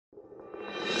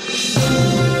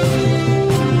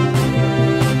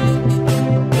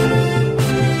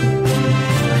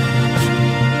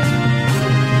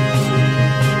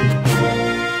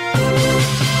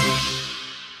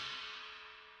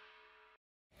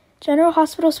General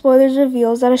Hospital Spoilers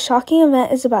reveals that a shocking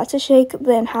event is about to shake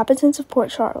the inhabitants of Port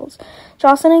Charles.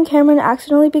 Jocelyn and Cameron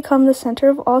accidentally become the center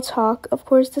of all talk. Of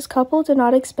course, this couple did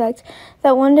not expect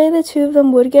that one day the two of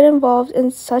them would get involved in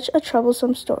such a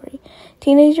troublesome story.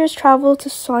 Teenagers travel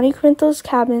to Sonny Corinthos'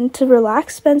 cabin to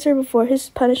relax Spencer before his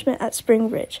punishment at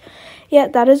Spring Ridge.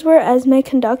 Yet that is where Esme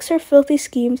conducts her filthy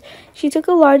schemes. She took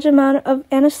a large amount of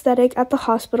anesthetic at the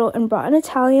hospital and brought an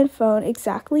Italian phone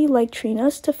exactly like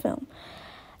Trina's to film.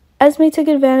 Esme took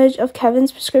advantage of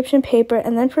Kevin's prescription paper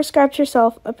and then prescribed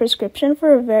herself a prescription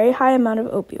for a very high amount of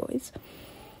opioids.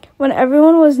 When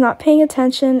everyone was not paying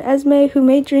attention, Esme, who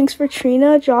made drinks for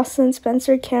Trina, Jocelyn,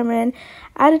 Spencer, Cameron,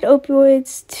 added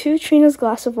opioids to Trina's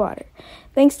glass of water.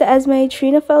 Thanks to Esme,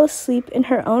 Trina fell asleep in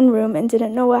her own room and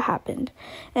didn't know what happened.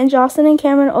 And Jocelyn and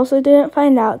Cameron also didn't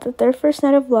find out that their first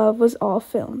night of love was all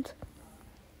filmed.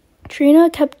 Trina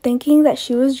kept thinking that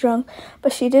she was drunk,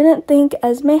 but she didn't think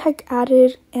Esme had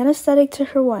added anesthetic to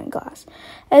her wine glass.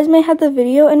 Esme had the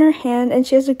video in her hand, and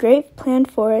she has a great plan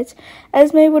for it.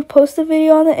 Esme would post the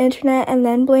video on the internet and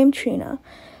then blame Trina.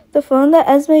 The phone that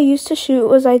Esme used to shoot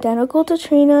was identical to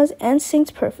Trina's and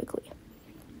synced perfectly.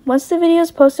 Once the video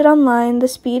is posted online, the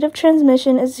speed of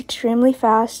transmission is extremely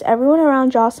fast. Everyone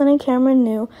around Jocelyn and Cameron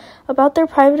knew about their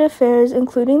private affairs,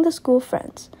 including the school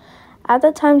friends. At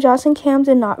that time, Joss and Cam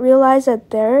did not realize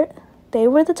that they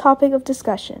were the topic of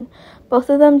discussion. Both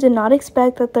of them did not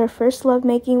expect that their first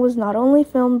lovemaking was not only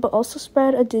filmed but also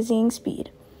spread at dizzying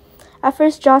speed. At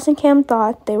first, Joss and Cam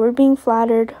thought they were being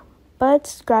flattered,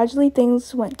 but gradually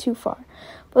things went too far.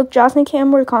 Both Joss and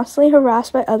Cam were constantly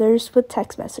harassed by others with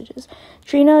text messages.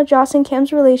 Trina, Joss and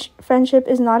Cam's friendship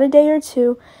is not a day or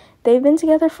two. They've been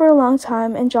together for a long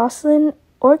time, and Jocelyn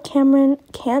or Cameron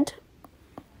can't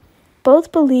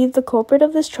both believe the culprit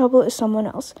of this trouble is someone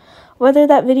else. Whether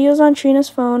that video is on Trina's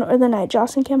phone or the night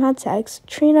Joss and Cam had sex,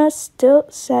 Trina still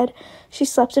said she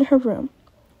slept in her room.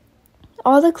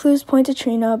 All the clues point to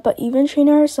Trina, but even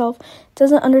Trina herself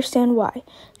doesn't understand why.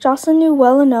 Jocelyn knew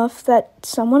well enough that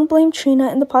someone blamed Trina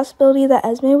and the possibility that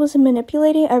Esme was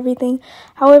manipulating everything.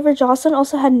 However, Jocelyn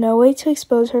also had no way to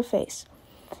expose her face.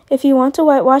 If you want to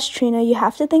whitewash Trina, you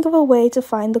have to think of a way to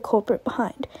find the culprit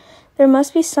behind. There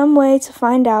must be some way to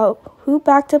find out who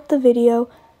backed up the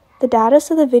data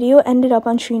so the video ended up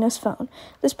on Trina's phone.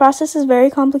 This process is very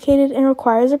complicated and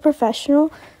requires a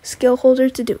professional skill holder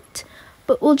to do it.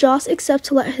 But will Joss accept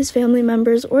to let his family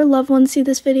members or loved ones see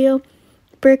this video?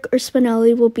 Brick or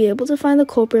Spinelli will be able to find the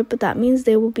culprit, but that means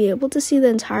they will be able to see the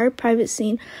entire private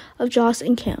scene of Joss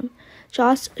and Cam.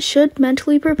 Joss should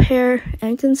mentally prepare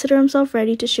and consider himself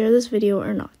ready to share this video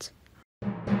or not.